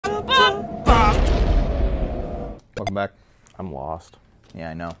Welcome back. I'm lost. Yeah,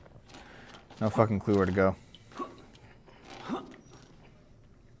 I know. No fucking clue where to go.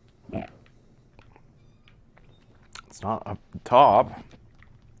 It's not up top.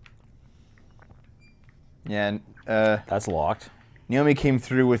 Yeah, and That's locked. Naomi came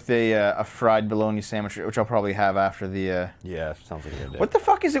through with a fried bologna sandwich, which I'll probably have after the... Yeah, sounds like a good day. What the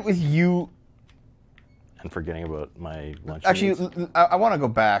fuck is it with you? And forgetting about my lunch Actually, needs. I want to go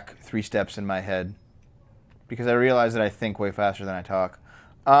back 3 steps in my head. Because I realize that I think way faster than I talk.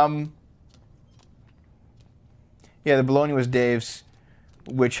 Yeah, the bologna was Dave's,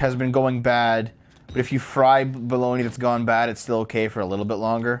 which has been going bad. But if you fry bologna that's gone bad, it's still okay for a little bit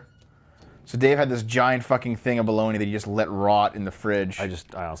longer. So Dave had this giant fucking thing of bologna that he just let rot in the fridge.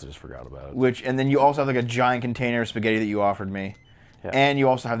 I also just forgot about it. And then you also have like a giant container of spaghetti that you offered me. Yeah. And you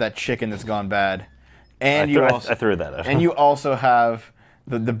also have that chicken that's gone bad. And I threw that out. And you also have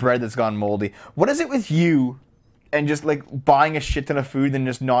the bread that's gone moldy. What is it with you and just like buying a shit ton of food and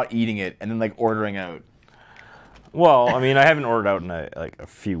just not eating it and then like ordering out? Well, I mean, I haven't ordered out in a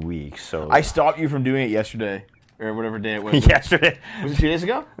few weeks, so... I stopped you from doing it yesterday. Or whatever day it was. Yesterday? Was it 2 days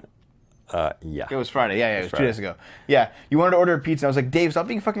ago? Yeah. It was Friday. Yeah, it was 2 days ago. Yeah, you wanted to order a pizza. And I was like, Dave, stop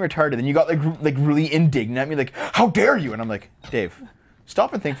being fucking retarded. And you got like really indignant at me, like, how dare you? And I'm like, Dave,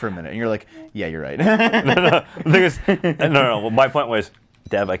 stop and think for a minute. And you're like, yeah, you're right. No. The thing is, no. Well, my point was,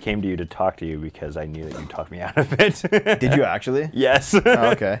 Dev, I came to you to talk to you because I knew that you talked me out of it. Did you actually? Yes.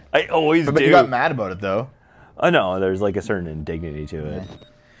 Oh, okay. I always do. But you got mad about it, though. Oh, no, there's like a certain indignity to it. Okay.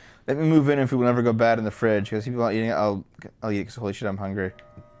 Let me move in and food will never go bad in the fridge. Because if people aren't eating it, I'll eat it because holy shit, I'm hungry.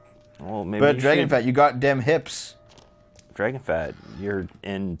 Well, maybe. But Dragon Fat, you got dem hips. Dragon Fat, you're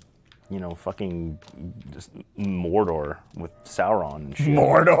in, fucking just Mordor with Sauron and shit.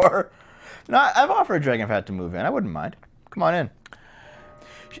 Mordor? No, I've offered Dragon Fat to move in. I wouldn't mind. Come on in.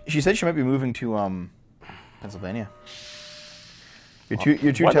 She said she might be moving to Pennsylvania.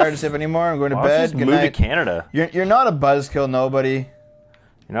 You're too tired to sip anymore? I'm going to bed. Just Good move night. to Canada. You're not a buzzkill, nobody.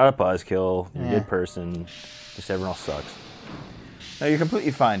 You're not a buzzkill. You're a good person. Just everyone else sucks. No, you're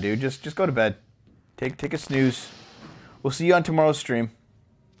completely fine, dude. Just go to bed. Take a snooze. We'll see you on tomorrow's stream.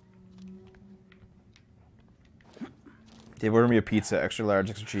 Dave, order me a pizza, extra large,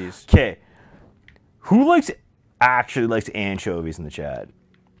 extra cheese. Okay. Who actually likes anchovies in the chat?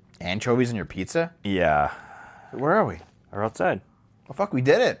 Anchovies in your pizza? Yeah. Where are we? We're outside. Oh, fuck, we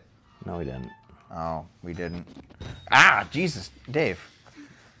did it. No, we didn't. Oh, we didn't. Ah, Jesus. Dave.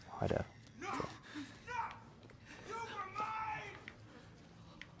 Hi, Dave.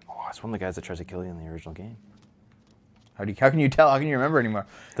 Oh, it's one of the guys that tries to kill you in the original game. How can you tell? How can you remember anymore?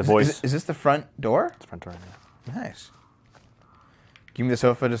 The voice. Is this the front door? It's the front door, yeah. Nice. Give me the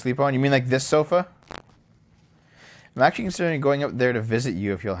sofa to sleep on. You mean like this sofa? I'm actually considering going up there to visit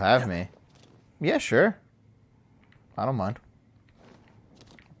you if you'll have me. Yeah, sure. I don't mind.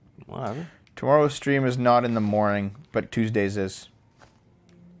 Whatever. Tomorrow's stream is not in the morning, but Tuesdays is.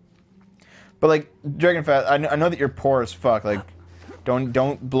 But like, Dragon Fat, I know that you're poor as fuck. Like,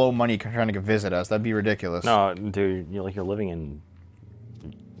 don't blow money trying to visit us. That'd be ridiculous. No, dude, you're living in...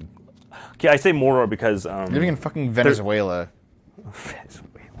 Okay, I say Mordor because... You're living in fucking Venezuela.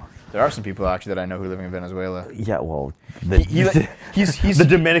 There are some people actually that I know who live in Venezuela. Yeah, well, he's the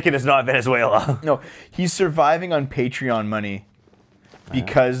Dominican is not Venezuela. No, he's surviving on Patreon money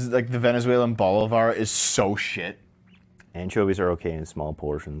because like the Venezuelan bolivar is so shit. Anchovies are okay in small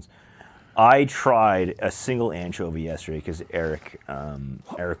portions. I tried a single anchovy yesterday because Eric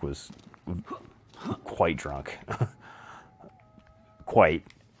was quite drunk. Quite.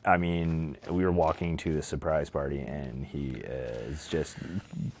 I mean, we were walking to the surprise party, and he is just...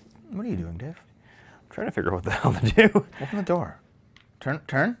 What are you doing, Dave? I'm trying to figure out what the hell to do. Open the door. Turn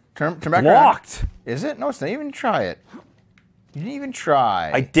back Locked. around. Is it? No, it's not. You didn't even try it. You didn't even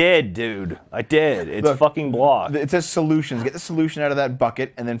try. I did, dude. I did. It's Look, fucking blocked. It says solutions. Get the solution out of that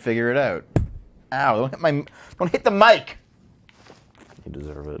bucket and then figure it out. Ow! Don't hit the mic. You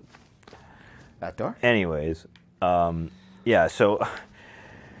deserve it. That door. Anyways, yeah. So we're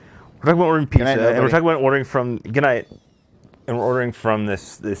talking about ordering pizza, and we're talking about ordering from. Good night. And we're ordering from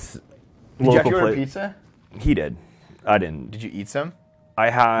this local place. Pizza? He did. I didn't. Did you eat some? I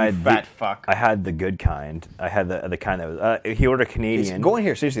had you fat fuck. I had the good kind. I had the kind that was. He ordered Canadian. Go in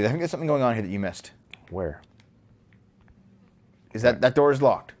here, seriously. I think there's something going on here that you missed. Where? Is that door is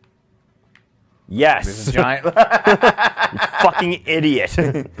locked? Yes. There's a giant. You fucking idiot.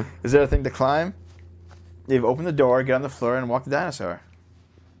 Is there a thing to climb? You've opened the door, get on the floor, and walk the dinosaur.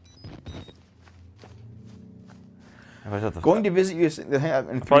 Going to visit you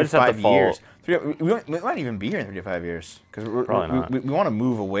in 3 to 5 years. We might even be here in 3 to 5 years because we want to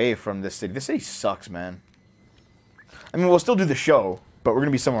move away from this city. This city sucks, man. I mean, we'll still do the show, but we're going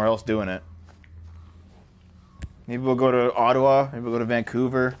to be somewhere else doing it. Maybe we'll go to Ottawa. Maybe we'll go to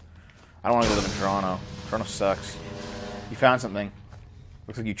Vancouver. I don't want to live in Toronto. Toronto sucks. You found something.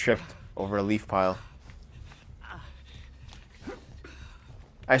 Looks like you tripped over a leaf pile.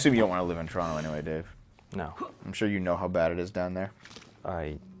 I assume you don't want to live in Toronto anyway, Dave. No. I'm sure you know how bad it is down there.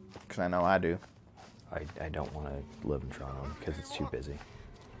 Because I know I do. I don't want to live in Toronto because it's too busy.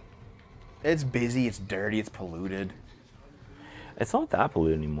 It's busy, it's dirty, it's polluted. It's not that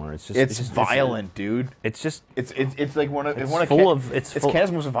polluted anymore. It's just violent, dude. It's just it's like one of it's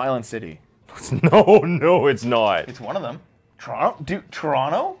Canada's most violent city. No, it's not. It's one of them. Toronto, dude.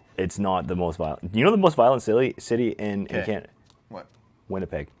 Toronto. It's not the most violent. You know the most violent city in Canada? What?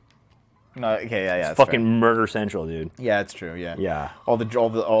 Winnipeg. No, okay, yeah. It's fucking murder central, dude. Yeah, it's true. Yeah. Yeah. All the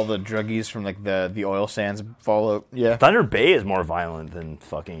druggies from like the oil sands fall out. Yeah. Thunder Bay is more violent than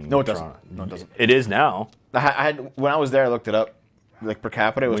fucking. No, it doesn't. Toronto. No, it doesn't. It is now. I had when I was there, I looked it up. Like per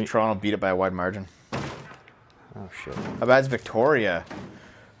capita, it was Toronto beat it by a wide margin. Oh shit. How bad's Victoria?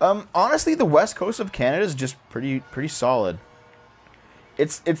 Honestly, the west coast of Canada is just pretty solid.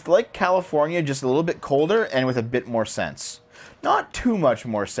 It's like California, just a little bit colder and with a bit more sense. Not too much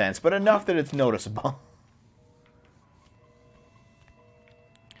more sense, but enough that it's noticeable.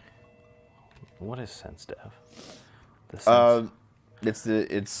 What is sense, Dev? The sense.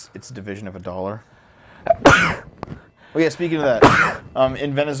 It's a division of a dollar. Oh yeah, speaking of that,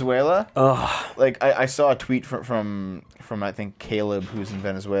 in Venezuela, like I saw a tweet from I think Caleb, who's in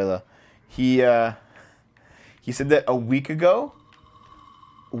Venezuela. He said that a week ago,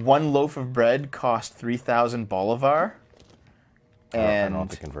 one loaf of bread cost 3,000 bolivar. And I don't know what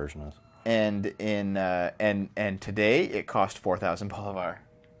the conversion is. And today it cost 4,000 bolivar.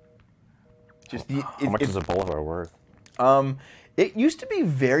 How much is a bolivar worth? It used to be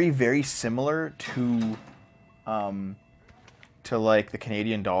very, very similar to like the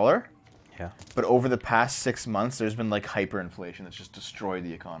Canadian dollar. Yeah. But over the past 6 months, there's been like hyperinflation that's just destroyed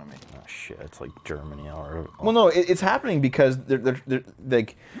the economy. Oh shit! It's like Germany or. Well, no, it's happening because they're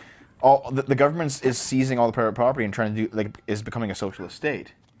like. The government is seizing all the private property and trying to is becoming a socialist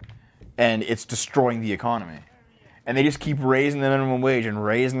state, and it's destroying the economy, and they just keep raising the minimum wage and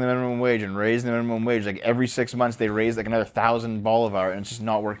raising the minimum wage and raising the minimum wage. Like every 6 months they raise like another 1,000 bolivar, and it's just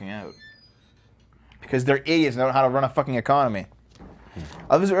not working out because they're idiots and don't know how to run a fucking economy.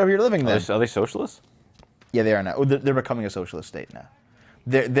 Others are living there. Are they socialists? Yeah, they are now. They're becoming a socialist state now.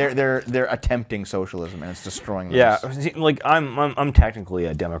 They're attempting socialism and it's destroying them. Yeah, see, like I'm technically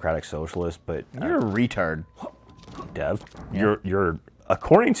a democratic socialist, but you're a retard, Dev. Yeah. You're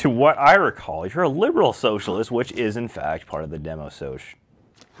according to what I recall, you're a liberal socialist, which is in fact part of the demo soc.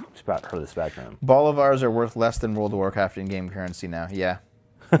 Part of the spectrum. Bolivars are worth less than World of Warcraft in-game currency now. Yeah,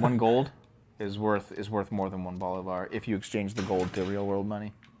 1 gold is worth more than 1 bolivar if you exchange the gold to real world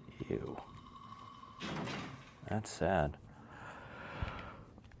money. Ew. That's sad.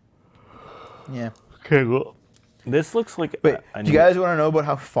 Yeah. Okay, well, this looks like... Wait, do you guys want to know about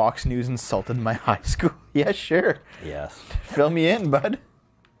how Fox News insulted my high school? Yeah, sure. Yes. Fill me in, bud.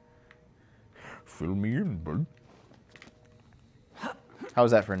 Fill me in, bud. How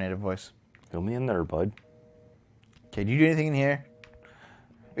was that for a native voice? Fill me in there, bud. Okay, do you do anything in here?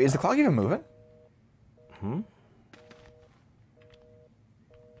 Is the clock even moving?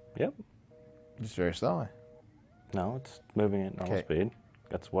 Yep. Just very slowly. No, it's moving at normal speed.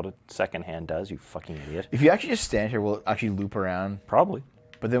 That's what a second hand does, you fucking idiot. If you actually just stand here, will it actually loop around? Probably.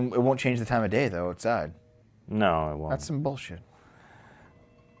 But then it won't change the time of day, though, outside. No, it won't. That's some bullshit.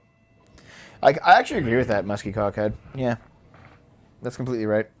 I actually agree with that, Muskie Cockhead. Yeah. That's completely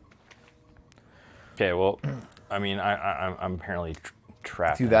right. Okay, well, I mean, I'm apparently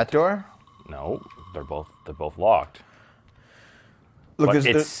trapped. Through that door? No, they're both locked. Look, there's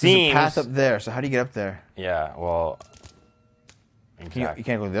a path up there, so how do you get up there? Yeah, well... Exactly. You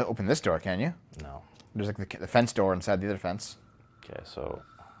can't go open this door, can you? No. There's like the fence door inside the other fence. Okay, so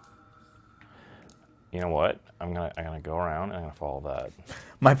you know what? I'm gonna go around and I'm gonna follow that.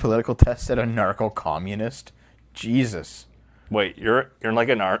 My political test said a narco-communist. Jesus. Wait, you're like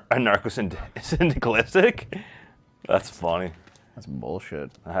a narco-syndicalistic? That's funny. That's bullshit.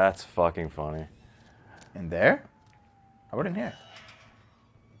 That's fucking funny. In there? How about in here?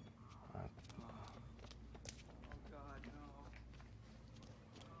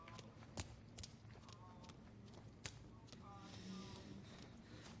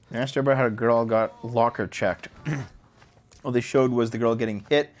 I asked everybody how a girl got locker checked. All they showed was the girl getting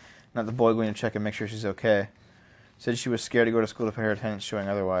hit, not the boy going to check and make sure she's okay. Said she was scared to go to school to pay her attendance, showing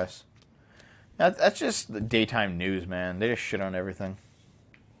otherwise. That's just the daytime news, man. They just shit on everything.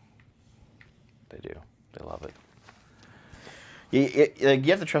 They do. They love it. Like,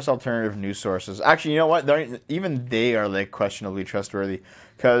 you have to trust alternative news sources. Actually, you know what? Even they are like questionably trustworthy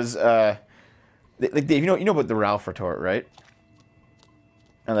because, you know about the Ralph retort, right?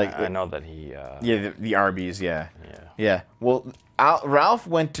 And like I know that he. The Arby's, yeah. Yeah. Well, Ralph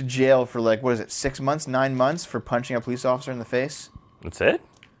went to jail for like what is it, 6 months, 9 months for punching a police officer in the face. That's it?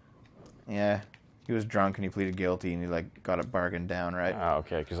 Yeah. He was drunk and he pleaded guilty and he like got it bargained down, right? Oh,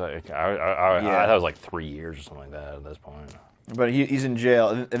 okay. Because I thought it was like 3 years or something like that at this point. But he's in jail,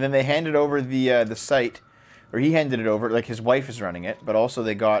 and then they handed over the site, or he handed it over. Like his wife is running it, but also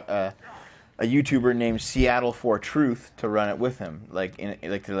they got a YouTuber named seattle4truth to run it with him,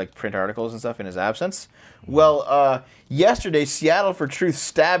 to print articles and stuff in his absence. Well, yesterday seattle4truth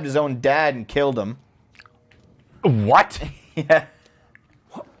stabbed his own dad and killed him. What? Yeah.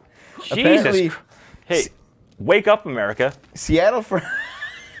 Jesus. Hey, wake up, America.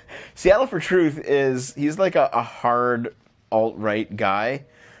 Seattle4truth he's like a hard alt-right guy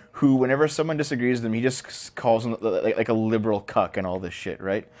who, whenever someone disagrees with him, he just calls him like a liberal cuck and all this shit,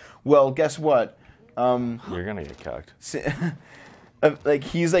 right? Well, guess what? You're gonna get cucked. Like,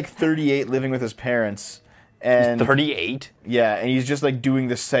 he's like 38, living with his parents. And he's 38? Yeah, and he's just like doing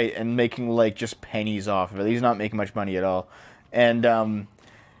the site and making like just pennies off of it. He's not making much money at all. And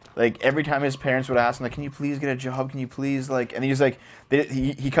like every time his parents would ask him, like, "Can you please get a job? Can you please like?" And he's like,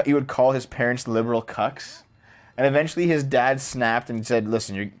 he would call his parents liberal cucks. And eventually his dad snapped and said,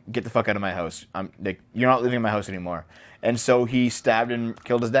 "Listen, get the fuck out of my house. You're not living in my house anymore." And so he stabbed and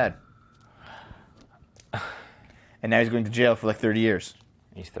killed his dad. And now he's going to jail for like 30 years.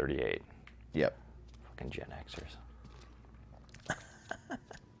 He's 38. Yep. Fucking Gen Xers.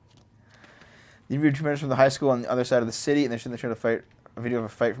 They interviewed 2 minutes from the high school on the other side of the city, and they showed a video of a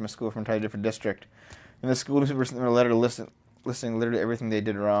fight from a school from an entirely different district. And the school newspaper sent them a letter listing literally everything they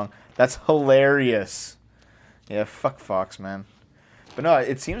did wrong. That's hilarious. Yeah, fuck Fox, man. But no,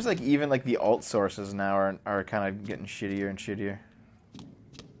 it seems like even like the alt sources now are kind of getting shittier and shittier.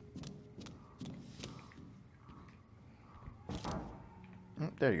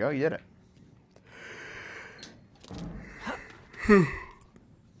 There you go, you did it.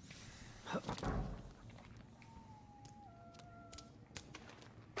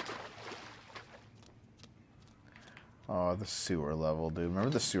 Oh, the sewer level, dude. Remember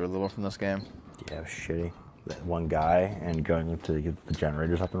the sewer level from this game? Yeah, it was shitty. That one guy and going to get the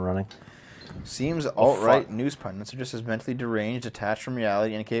generators up and running. Seems alt-right news pundits are just as mentally deranged, detached from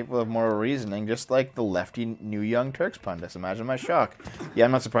reality, and incapable of moral reasoning, just like the lefty New Young Turks pundits. Imagine my shock. Yeah,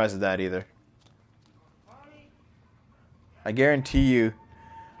 I'm not surprised at that either. I guarantee you,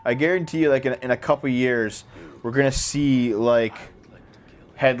 like in a couple years, we're gonna see like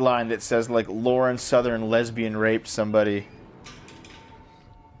headline that says like Lauren Southern lesbian raped somebody,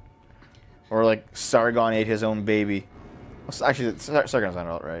 or like Sargon ate his own baby. Well, actually, Sargon's not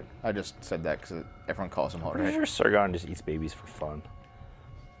alt-right. I just said that because everyone calls him alt-right. I'm sure Sargon just eats babies for fun.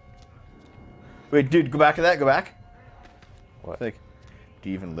 Wait, dude, go back to that. Go back. What? Like, do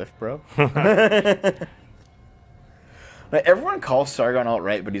you even lift, bro? Like, everyone calls Sargon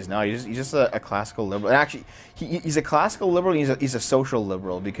alt-right, but he's not. He's just a classical liberal. And actually, he's a classical liberal. And he's a social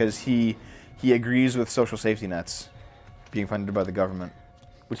liberal because he agrees with social safety nets being funded by the government,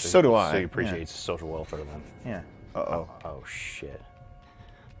 which so do I. So he appreciates social welfare then. Yeah. Uh-oh. Oh shit.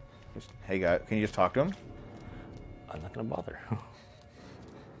 Hey, guy, can you just talk to him? I'm not gonna bother.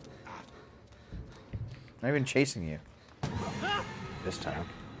 Not even chasing you. This time.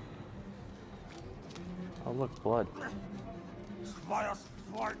 Oh look, blood.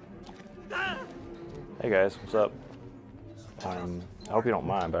 Hey guys, what's up? I hope you don't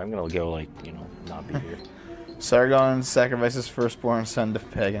mind, but I'm gonna go not be here. Sargon sacrificed his firstborn son to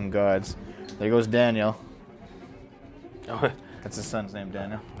pagan gods. There goes Daniel. Oh, that's his son's name,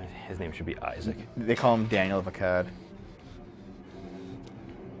 Daniel. His name should be Isaac. They call him Daniel of Akkad.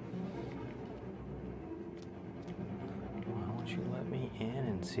 Why won't you let me in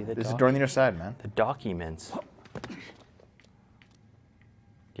and see the? There's a door on the other side, man. The documents.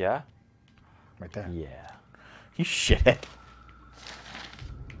 Yeah. Right there. Yeah. You shit.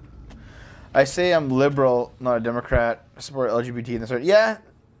 I say I'm liberal, not a Democrat. I support LGBT and this sort. Yeah,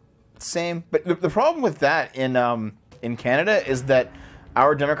 same. But the problem with that in Canada is that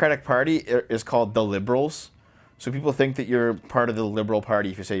our Democratic Party is called the Liberals. So people think that you're part of the Liberal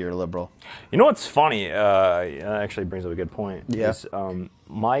Party if you say you're a liberal. You know what's funny? It actually brings up a good point. Yeah. Is,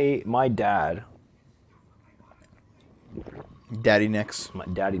 my dad. Daddy Nicks. My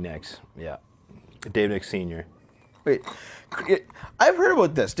daddy Nicks. Yeah. Dave Nicks Sr. Wait, I've heard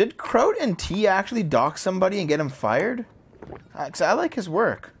about this. Did Kraut and T actually dock somebody and get him fired? Because I like his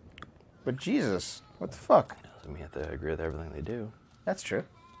work. But Jesus, what the fuck? Doesn't mean you have to agree with everything they do. That's true.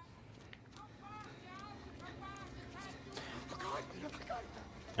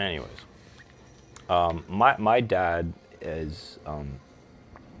 Anyways, my dad is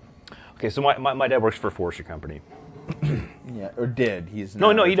okay. So my dad works for a forestry company. Yeah, or did. He's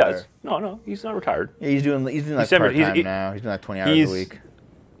No, not he retired. does. No, he's not retired. Yeah, he's doing like part-time now. He's doing like 20 hours a week.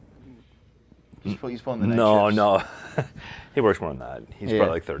 He's pulling the night shifts. No. He works more than that. He's probably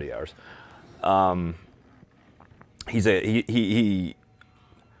like 30 hours.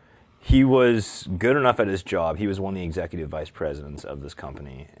 He was good enough at his job. He was one of the executive vice presidents of this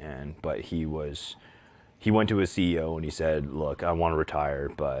company, but he went to his CEO and he said, "Look, I want to retire,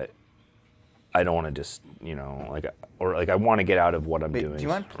 but I don't want to just, I want to get out of what I'm doing." Do you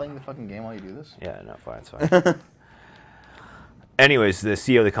mind playing the fucking game while you do this? Yeah, no, fine, it's fine. Anyways, the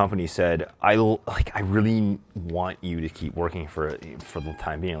CEO of the company said, "I really want you to keep working for the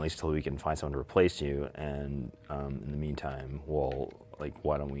time being, at least until we can find someone to replace you. And in the meantime,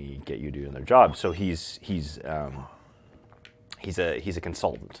 why don't we get you to do another job?" So he's a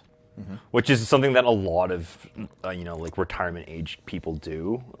consultant, which is something that a lot of retirement age people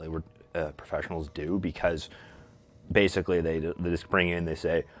do, professionals do, because basically they just bring in, they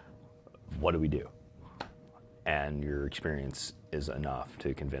say, "What do we do?" And your experience is enough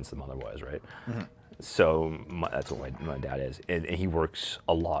to convince them otherwise, right? Mm-hmm. So that's what my dad is, and he works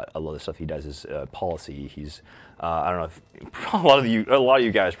a lot. A lot of the stuff he does is policy. He's I don't know if a lot of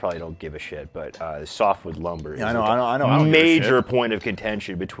you guys probably don't give a shit, but softwood lumber is I know. a major point of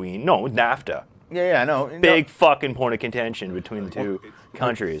contention between NAFTA. Yeah, I know. Big fucking point of contention between the two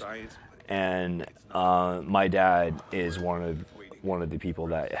countries, and my dad is one of the people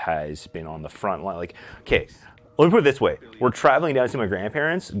that has been on the front line. Like, okay, let me put it this way. We're traveling down to see my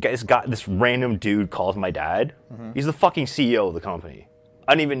grandparents. Got this random dude calls my dad. Mm-hmm. He's the fucking CEO of the company.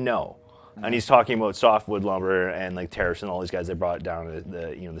 I didn't even know. Mm-hmm. And he's talking about softwood lumber and like tariffs and all these guys they brought down to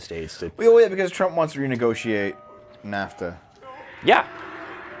the States. To... Well, yeah, because Trump wants to renegotiate NAFTA. Yeah.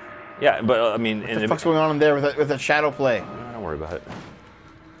 Yeah, but I mean... What the fuck's going on in there with that shadow play? Don't worry about it.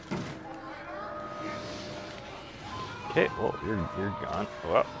 Okay, well, you're gone.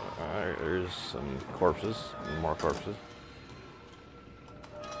 Well, there's some corpses, more corpses.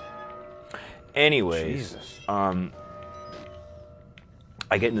 Anyways, I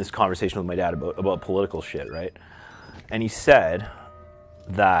get in this conversation with my dad about political shit, right? And he said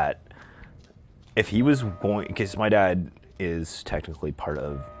that if he was going, because my dad is technically part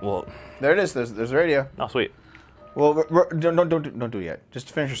of, well... There it is, there's radio. Oh, sweet. Well, don't do it yet.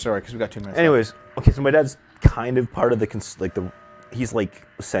 Just finish your story, because we got 2 minutes Anyways, okay, so my dad's kind of part of he's like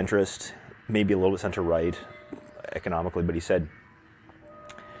centrist, maybe a little bit center-right economically, but he said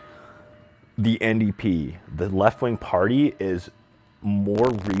the NDP, the left-wing party, is more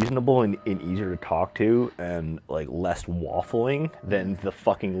reasonable and easier to talk to and like less waffling than the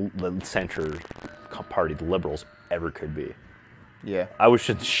center party, the Liberals, ever could be. Yeah. I was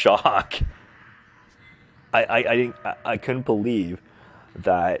just shocked. I couldn't believe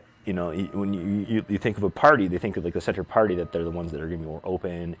that, when you think of a party, they think of like the center party, that they're the ones that are going to be more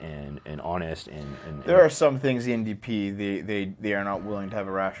open and honest and there are some things the NDP they are not willing to have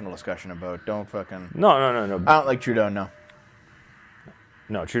a rational discussion about. Don't fucking... No. I don't like Trudeau, no.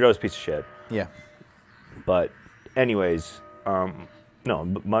 No, Trudeau's a piece of shit. Yeah. But anyways, no,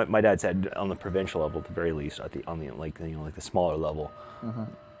 my dad said on the provincial level, at the very least, on the smaller level, mm-hmm.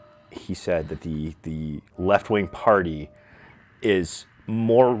 He said that the left-wing party is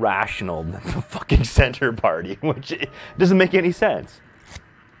more rational than the fucking center party, which it doesn't make any sense.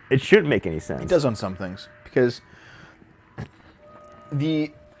 It shouldn't make any sense. It does on some things, because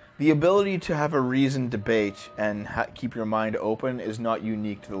the ability to have a reasoned debate and keep your mind open is not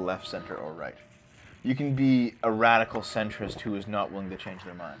unique to the left, center, or right. You can be a radical centrist who is not willing to change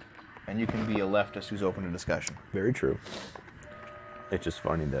their mind, and you can be a leftist who's open to discussion. Very true. It's just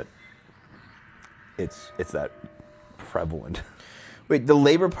funny that it's that prevalent. Wait, the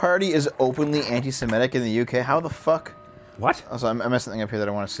Labour Party is openly anti-Semitic in the UK? How the fuck? What? Also, I messed something up here that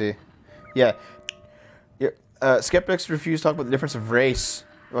I want to see. Yeah. Skeptics refuse to talk about the difference of race.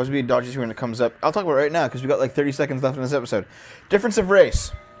 I'll always be a dodgy when it comes up. I'll talk about it right now because we've got like 30 seconds left in this episode. Difference of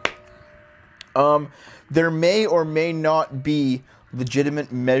race. There may or may not be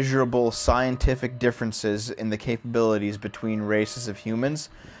legitimate, measurable scientific differences in the capabilities between races of humans.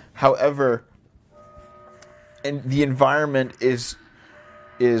 However, and the environment is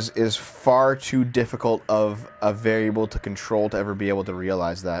far too difficult of a variable to control to ever be able to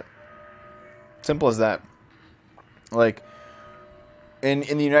realize that. Simple as that. Like in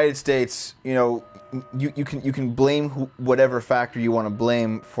the United States, you can blame whatever factor you want to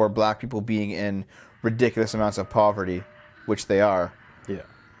blame for black people being in ridiculous amounts of poverty, which they are. Yeah.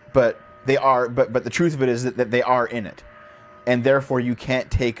 But the truth of it is that they are in it. And therefore you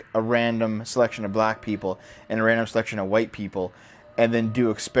can't take a random selection of black people and a random selection of white people and then do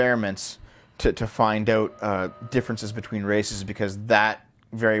experiments to find out differences between races, because that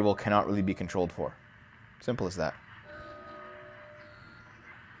variable cannot really be controlled for. Simple as that.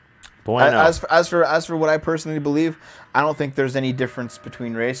 Bueno. As for what I personally believe, I don't think there's any difference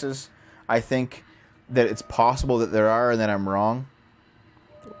between races. I think that it's possible that there are, and that I'm wrong.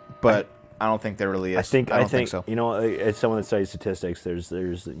 But I don't think there really is. I don't think so. You know, as someone that studies statistics, there's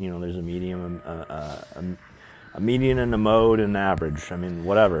a medium, a median and a mode and an average. I mean,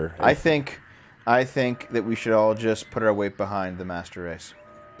 whatever. I think that we should all just put our weight behind the master race.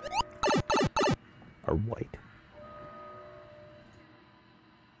 Are white.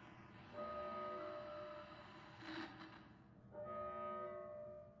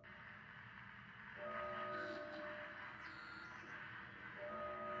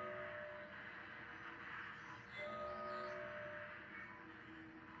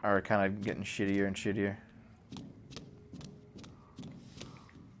 Are kind of getting shittier and shittier.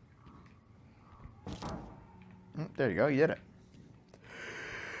 There you go, you did it.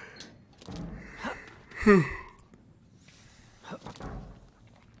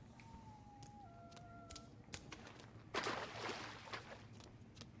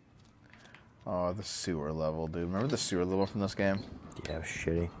 Oh, the sewer level, dude. Remember the sewer level from this game? Yeah, it was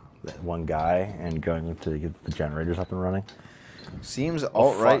shitty. That one guy and going to get the generators up and running. Seems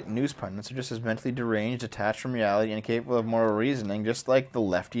alt-right news pundits are just as mentally deranged, detached from reality, and incapable of moral reasoning, just like the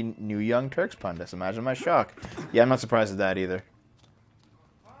lefty New Young Turks pundits. Imagine my shock. Yeah, I'm not surprised at that either.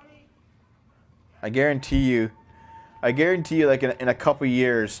 I guarantee you, like in a couple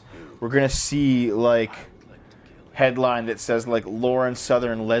years, we're gonna see like headline that says like Lauren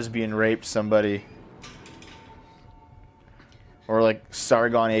Southern lesbian raped somebody, or like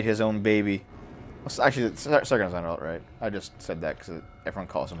Sargon ate his own baby. Well, actually, Sargon's not alt-right. I just said that because everyone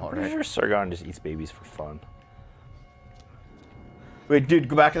calls him alt-right. I'm sure Sargon just eats babies for fun. Wait, dude,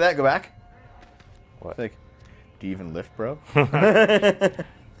 go back to that. Go back. What? Like, do you even lift, bro?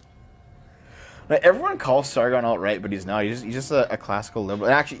 Like, everyone calls Sargon alt-right, but he's not. He's just a classical liberal.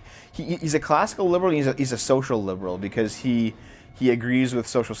 And actually, he's a classical liberal. And he's a social liberal because he agrees with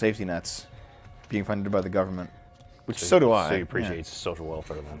social safety nets being funded by the government, which so do I. So he appreciates social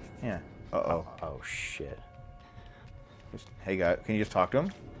welfare then. Yeah. Uh-oh. Oh, shit. Hey, guy, can you just talk to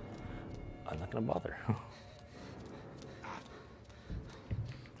him? I'm not going to bother.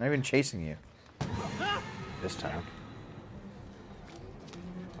 Not even chasing you. This time.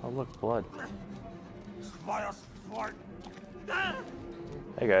 Oh, look, blood.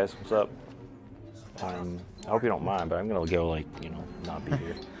 Hey, guys, what's up? I hope you don't mind, but I'm going to go, like, not be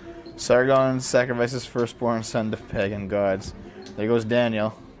here. Sargon sacrifices firstborn son to pagan gods. There goes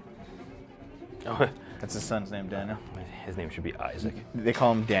Daniel. Oh, that's his son's name, Daniel. His name should be Isaac. They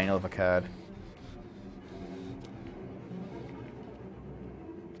call him Daniel of Akkad.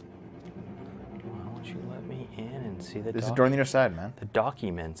 Why won't you let me in and see the There's a door on the other side, man. The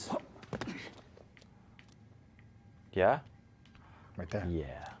documents. Yeah? Right there.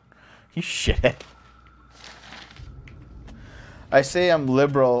 Yeah. You shithead. I say I'm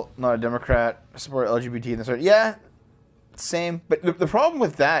liberal, not a Democrat. I support LGBT and this sort. Yeah, same. But the problem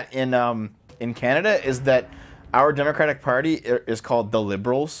with that in Canada is that our Democratic Party is called the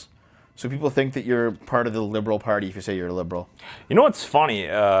Liberals. So people think that you're part of the Liberal Party if you say you're a liberal. You know what's funny?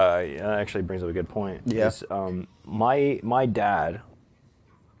 It actually brings up a good point. Yeah. Is, my dad.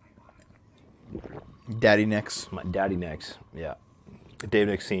 Daddy Nicks. My daddy Nicks. Yeah. Dave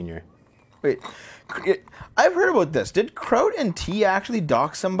Nicks Sr. Wait, I've heard about this. Did Kraut and T actually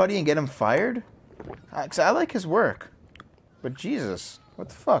dox somebody and get him fired? Because I like his work. But Jesus, what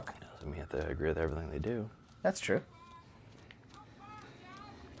the fuck? Doesn't mean you have to agree with everything they do. That's true.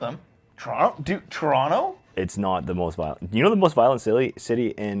 Toronto? Dude, Toronto? It's not the most violent. You know the most violent city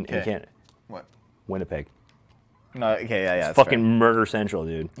in Canada? What? Winnipeg. No, okay, yeah. It's fucking murder central,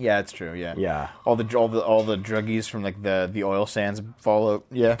 dude. Yeah, it's true. Yeah. Yeah. All the druggies from like the oil sands fall out.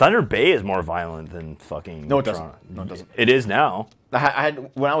 Yeah. Thunder Bay is more violent than fucking. No, it doesn't. Toronto. No, it doesn't. It is now. I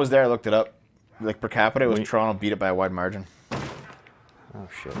had when I was there, I looked it up. Like per capita, it was Toronto beat it by a wide margin. Oh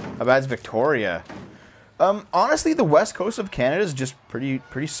shit. How bad's Victoria? Honestly, the west coast of Canada is just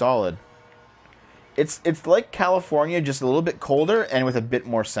pretty solid. It's like California, just a little bit colder and with a bit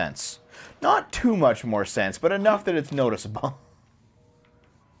more sense. Not too much more sense, but enough that it's noticeable.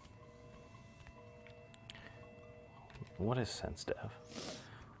 What is sense, Dev?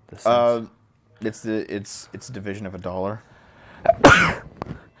 It's a division of a dollar. Oh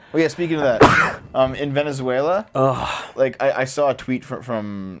yeah, speaking of that. In Venezuela, like I saw a tweet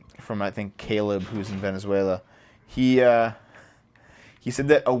from I think Caleb, who's in Venezuela. He said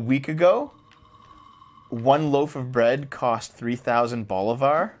that a week ago, one loaf of bread cost 3,000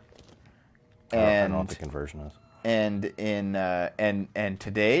 bolivar, I don't know what the conversion is. And and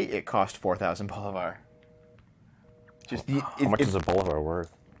today it cost 4,000 bolivar. Just how much is a bolivar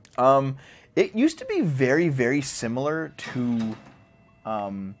worth? It used to be very, very similar to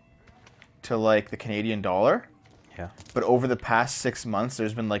like the Canadian dollar. Yeah. But over the past 6 months,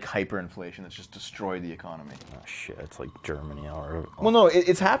 there's been like hyperinflation that's just destroyed the economy. Oh shit! It's like Germany or. Well, no,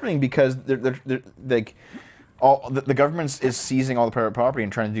 it's happening because they're like all the government is seizing all the private property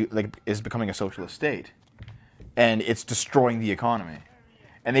and trying to do like is becoming a socialist state, and it's destroying the economy.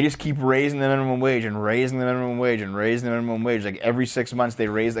 And they just keep raising the minimum wage and raising the minimum wage and raising the minimum wage. Like every 6 months, they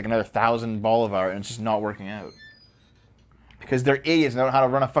raise like another 1,000 bolivar, and it's just not working out. Because they're idiots and don't know how to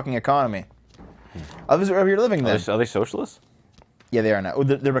run a fucking economy. Others are you're living there. Are they socialists? Yeah, they are now.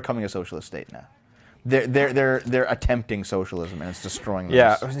 They're becoming a socialist state now. They're attempting socialism, and it's destroying them.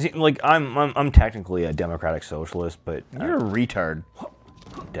 Yeah, see, like I'm technically a democratic socialist, but You're a retard.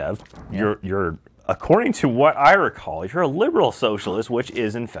 Dev, Yeah. you're according to what I recall, you're a liberal socialist, which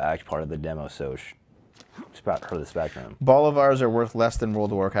is in fact part of the demo soc part of the spectrum. Bolivars are worth less than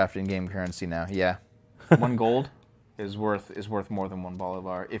World of Warcraft in-game currency now. Yeah, 1 gold is worth more than 1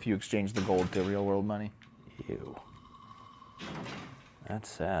 bolivar if you exchange the gold to real world money. Ew, that's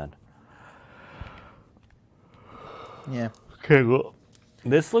sad. Yeah. Okay, well,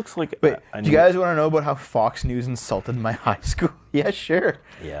 this looks like. Wait, do you guys want to know about how Fox News insulted my high school? Yeah, sure.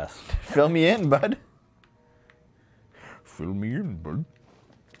 Yes. Fill me in, bud. Fill me in, bud.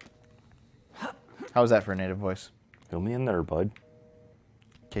 How was that for a native voice? Fill me in there, bud.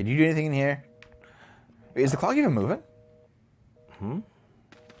 Okay, do you do anything in here? Wait, is the clock even moving?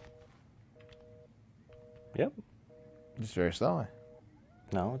 Yep. Just very slowly.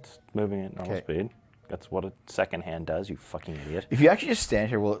 No, it's moving at normal speed. That's what a second hand does, you fucking idiot. If you actually just stand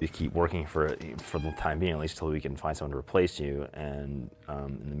here, You keep working for the time being, at least until we can find someone to replace you. And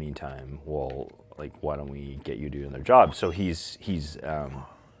in the meantime, well, like, why don't we get you doing their job? So he's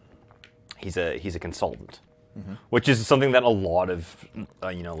a consultant, which is something that a lot of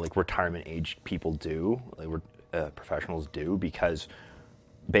like retirement age people do, like professionals do, because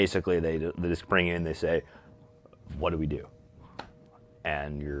basically they just bring in, they say, what do we do?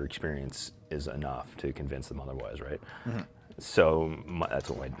 And your experience is enough to convince them otherwise, right? So that's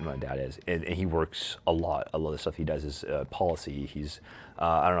what my dad is, and he works a lot. A lot of the stuff he does is policy. He's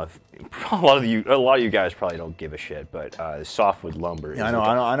I don't know if a lot of you guys probably don't give a shit, but softwood lumber is I know.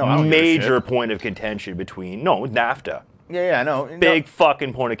 I don't give a major shit. point of contention between NAFTA. Yeah, I know. Big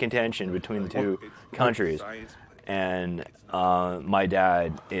fucking point of contention between the two countries, and my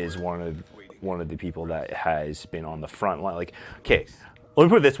dad is one of the people that has been on the front line. Like, okay, let me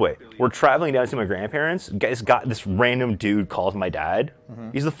put it this way: we're traveling down to my grandparents. Guys, got this random dude calls my dad.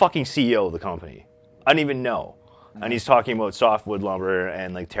 He's the fucking CEO of the company. I didn't even know, and he's talking about softwood lumber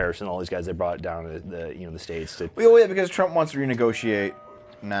and like tariffs and all these guys they brought down to the states to. Well, yeah, because Trump wants to renegotiate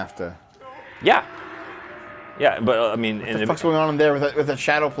NAFTA. Yeah, but I mean, What the fuck's going on in there with a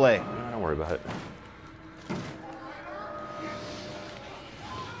shadow play? Don't worry about it.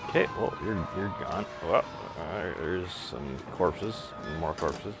 Okay, well, you're gone. Well, there's some corpses, and more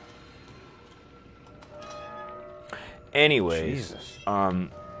corpses. Anyways, Jesus. I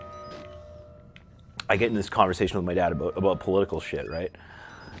get in this conversation with my dad about political shit, right?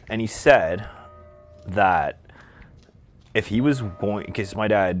 And he said that if he was going, because my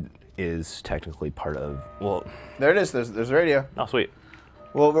dad is technically part of, well, There it is. There's the radio. oh sweet.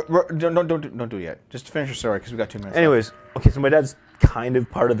 Well, don't do it yet. Just finish your story because we got 2 minutes. Anyways, okay, so my dad's kind of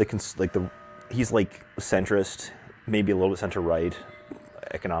part of he's like centrist, maybe a little bit center-right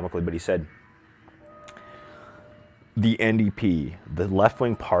economically, but he said the NDP, the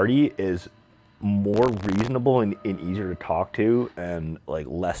left-wing party, is more reasonable and easier to talk to and like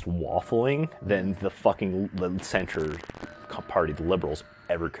less waffling than the center party, the Liberals,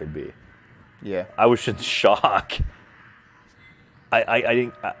 ever could be. Yeah. I was just shocked.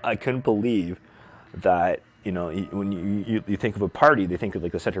 I couldn't believe that, when you think of a party, they think of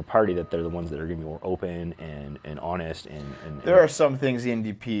like the center party, that they're the ones that are going to be more open and honest and There are some things the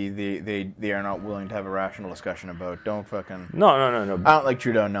NDP they are not willing to have a rational discussion about. Don't fucking. No. I don't like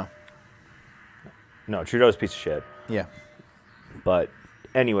Trudeau. No. No, Trudeau's a piece of shit. Yeah. But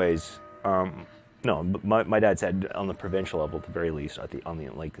anyways, no. But my dad said on the provincial level, at the very least, on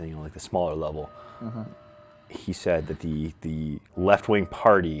the smaller level, he said that the left wing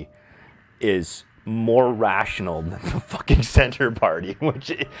party is more rational than the fucking center party, which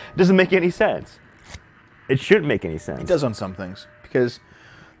it doesn't make any sense. It shouldn't make any sense. It does on some things, because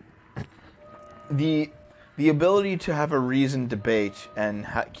the ability to have a reasoned debate and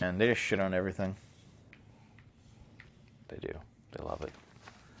they just shit on everything. They do. They love it.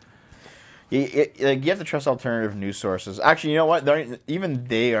 You have to trust alternative news sources. Actually, you know what? Even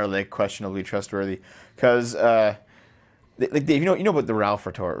they are like questionably trustworthy, because you know about the Ralph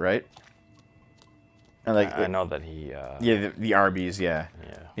retort, right? And I know that he. The Arby's, yeah.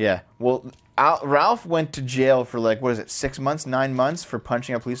 Well, Ralph went to jail for like, what is it, 6 months, 9 months for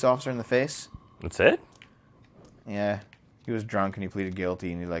punching a police officer in the face. That's it? Yeah. He was drunk and he pleaded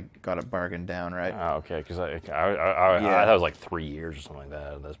guilty and he like got it bargained down, right? Oh, okay. Because I thought it was like 3 years or something like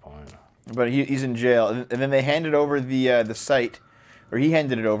that at this point. But he's in jail, and then they handed over the site, or he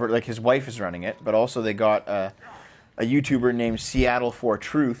handed it over. Like his wife is running it, but also they got a YouTuber named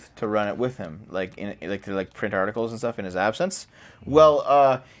Seattle4truth to run it with him, to print articles and stuff in his absence.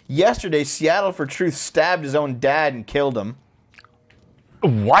 Well, yesterday Seattle4truth stabbed his own dad and killed him.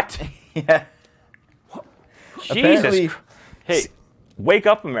 What? Yeah. Jesus. Hey, wake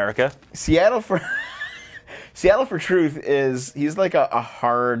up, America. Seattle4truth he's like a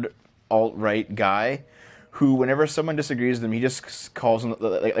hard alt-right guy who, whenever someone disagrees with him, he just calls him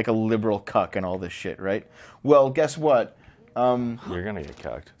like a liberal cuck and all this shit, right? Well, guess what? You're gonna get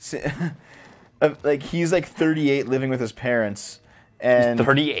cucked. Like he's like 38, living with his parents, and he's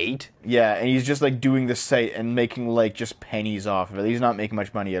 38. Yeah, and he's just like doing the site and making like just pennies off of it. He's not making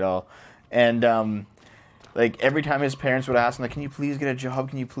much money at all, and like every time his parents would ask him, like, "Can you please get a job?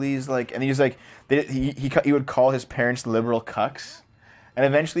 Can you please like?" And he's like, he would call his parents liberal cucks. And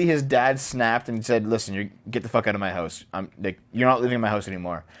eventually his dad snapped and said, "Listen, get the fuck out of my house. You're not living in my house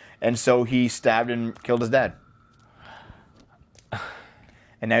anymore." And so he stabbed and killed his dad.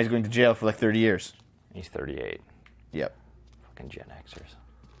 And now he's going to jail for like 30 years. He's 38. Yep. Fucking Gen Xers.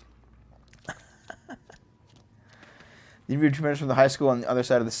 The interview 2 minutes from the high school on the other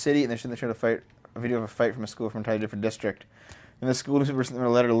side of the city, and they're trying to fight a video of a fight from a school from an entirely different district. And the school newspaper sent them a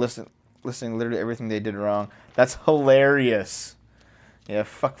letter listing literally everything they did wrong. That's hilarious. Yeah,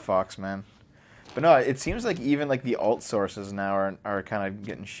 fuck Fox, man. But no, it seems like even like the alt sources now are kind of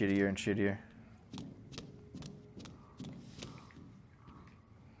getting shittier and shittier.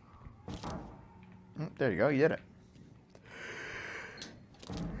 There you go, you did it.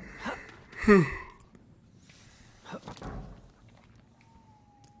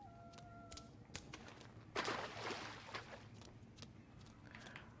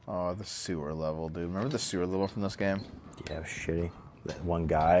 Oh, the sewer level, dude. Remember the sewer level from this game? Yeah, it was shitty. That one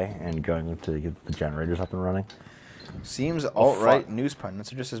guy and going to get the generators up and running. Seems alt-right news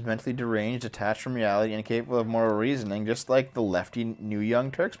pundits are just as mentally deranged, detached from reality, and incapable of moral reasoning, just like the lefty New Young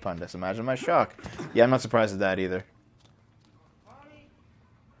Turks pundits. Imagine my shock. Yeah, I'm not surprised at that either.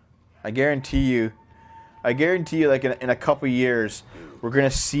 I guarantee you, like in a couple years, we're gonna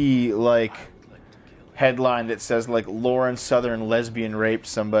see like headline that says like Lauren Southern lesbian raped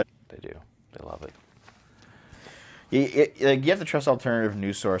somebody. They do. They love it. You have to trust alternative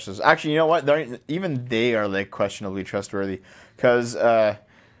news sources. Actually, you know what? Even they are like questionably trustworthy, because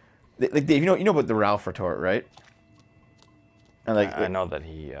you know about the Ralph retort, right? And I know that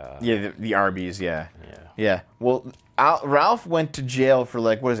he. The Arby's, yeah. Well, Ralph went to jail for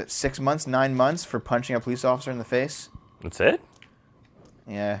like, what is it, 6 months, 9 months for punching a police officer in the face. That's it?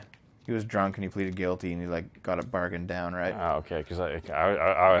 Yeah. He was drunk and he pleaded guilty and he like got it bargained down, right? Oh, okay. Because I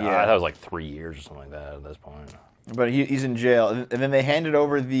thought it was like 3 years or something like that at this point. But he's in jail, and then they handed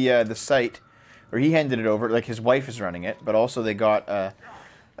over the site, or he handed it over. Like his wife is running it, but also they got a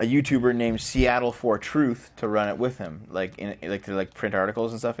YouTuber named Seattle4truth to run it with him, to print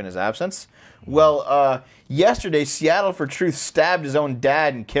articles and stuff in his absence. Well, yesterday Seattle4truth stabbed his own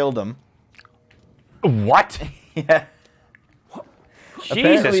dad and killed him. What? Yeah.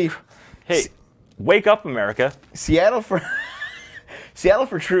 Jesus. Hey, wake up, America.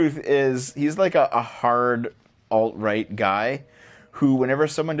 Seattle4truth he's like a hard alt-right guy who, whenever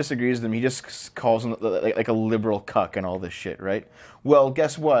someone disagrees with him, he just calls him like a liberal cuck and all this shit, right? Well,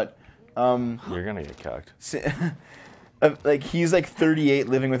 guess what? You're gonna get cucked. Like he's like 38,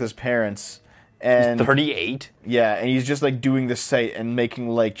 living with his parents, and he's 38. Yeah, and he's just like doing the site and making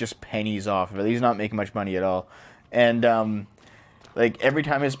like just pennies off of it. He's not making much money at all, and like every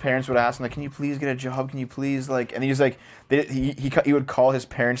time his parents would ask him, like, "Can you please get a job? Can you please like?" And he's like, he would call his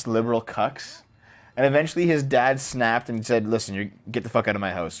parents liberal cucks. And eventually his dad snapped and said, "Listen, get the fuck out of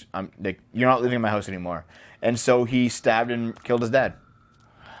my house. You're not living in my house anymore." And so he stabbed and killed his dad.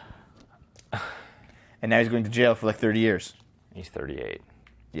 And now he's going to jail for like 30 years. He's 38.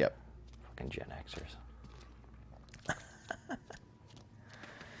 Yep. Fucking Gen Xers.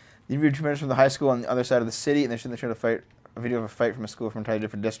 You interviewed 2 minutes from the high school on the other side of the city, and they're sitting there trying to fight a video of a fight from a school from an entirely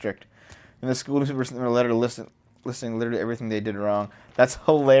different district. And the school newspaper sent them a letter listing literally everything they did wrong. That's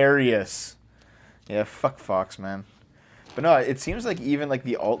hilarious. Yeah, fuck Fox, man. But no, it seems like even like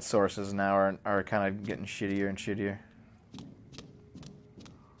the alt sources now are kind of getting shittier and shittier.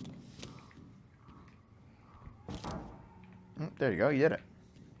 There you go, you did it.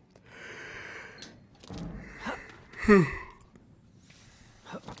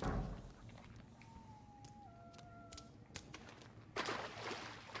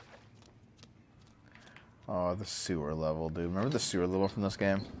 Oh, the sewer level, dude. Remember the sewer level from this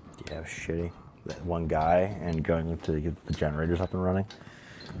game? Yeah, it was shitty. That one guy and going to get the generators up and running.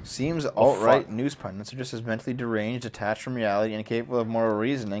 Seems alt-right news pundits are just as mentally deranged, detached from reality, and incapable of moral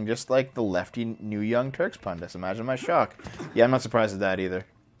reasoning, just like the lefty New Young Turks pundits. Imagine my shock. Yeah, I'm not surprised at that either.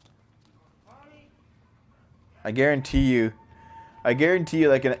 I guarantee you, like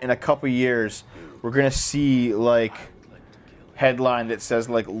in a couple years, we're gonna see like headline that says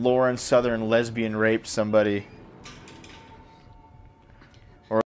like Lauren Southern lesbian raped somebody.